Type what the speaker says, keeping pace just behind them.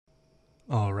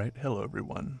Alright, hello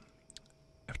everyone.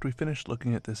 After we finished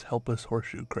looking at this helpless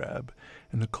horseshoe crab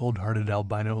and the cold-hearted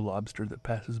albino lobster that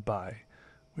passes by,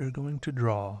 we are going to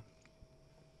draw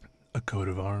a coat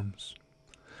of arms.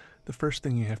 The first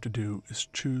thing you have to do is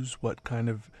choose what kind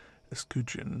of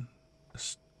escutcheon,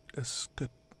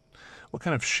 what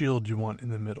kind of shield you want in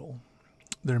the middle.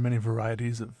 There are many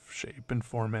varieties of shape and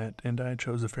format, and I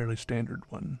chose a fairly standard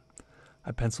one.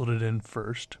 I penciled it in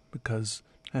first because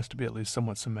it has to be at least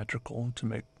somewhat symmetrical to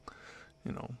make,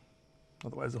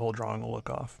 otherwise the whole drawing will look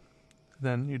off.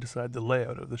 Then you decide the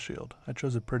layout of the shield. I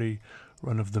chose a pretty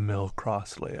run-of-the-mill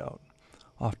cross layout.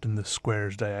 Often the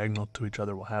squares diagonal to each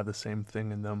other will have the same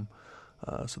thing in them,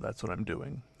 so that's what I'm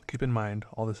doing. Keep in mind,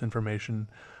 all this information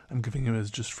I'm giving you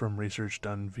is just from research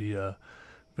done via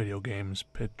video games,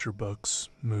 picture books,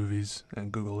 movies,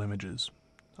 and Google Images.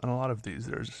 On a lot of these,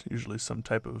 there's usually some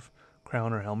type of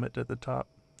crown or helmet at the top,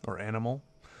 or animal.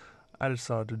 I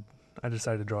decided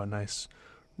to draw a nice,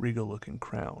 regal-looking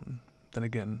crown. Then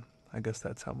again, I guess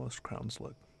that's how most crowns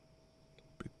look,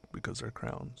 because they're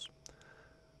crowns.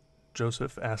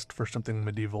 Joseph asked for something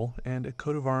medieval, and a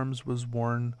coat of arms was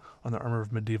worn on the armor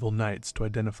of medieval knights to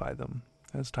identify them.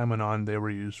 As time went on, they were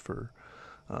used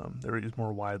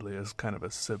more widely as kind of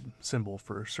a symbol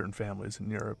for certain families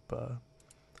in Europe.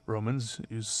 Romans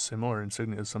used similar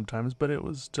insignias sometimes, but it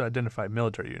was to identify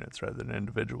military units rather than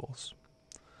individuals.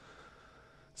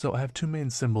 So I have two main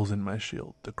symbols in my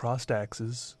shield: the crossed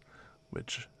axes,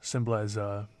 which symbolize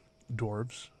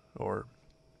dwarves, or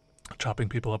chopping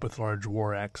people up with large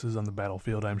war axes on the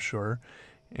battlefield, I'm sure,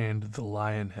 and the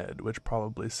lion head, which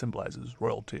probably symbolizes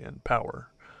royalty and power.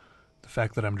 The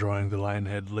fact that I'm drawing the lion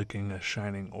head licking a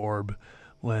shining orb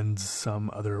lends some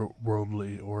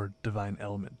otherworldly or divine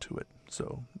element to it,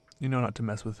 so you know not to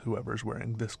mess with whoever's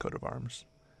wearing this coat of arms.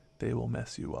 They will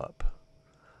mess you up.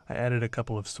 I added a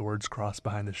couple of swords crossed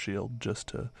behind the shield just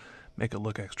to make it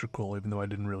look extra cool, even though I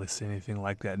didn't really see anything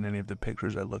like that in any of the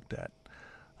pictures I looked at.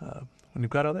 When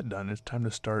you've got all that done, it's time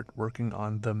to start working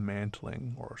on the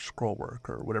mantling, or scroll work,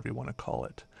 or whatever you want to call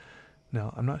it.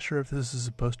 Now, I'm not sure if this is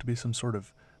supposed to be some sort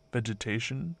of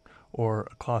vegetation, or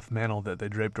a cloth mantle that they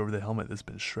draped over the helmet that's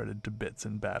been shredded to bits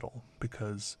in battle,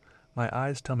 because my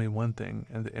eyes tell me one thing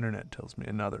and the internet tells me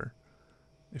another.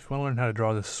 If you want to learn how to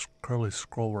draw this curly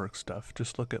scrollwork stuff,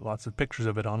 just look at lots of pictures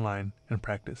of it online and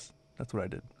practice. That's what I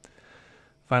did.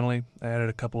 Finally, I added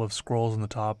a couple of scrolls on the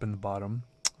top and the bottom.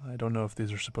 I don't know if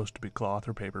these are supposed to be cloth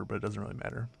or paper, but it doesn't really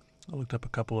matter. I looked up a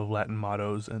couple of Latin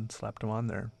mottos and slapped them on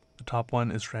there. The top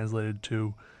one is translated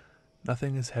to,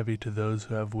 "Nothing is heavy to those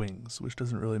who have wings," which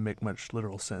doesn't really make much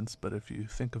literal sense, but if you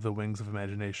think of the wings of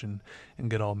imagination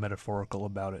and get all metaphorical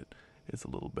about it, it's a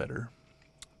little better.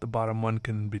 The bottom one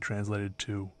can be translated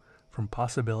to, "From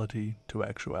possibility to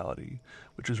actuality,"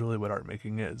 which is really what art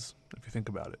making is, if you think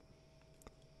about it.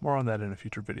 More on that in a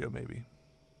future video, maybe.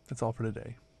 That's all for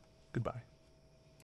today. Goodbye.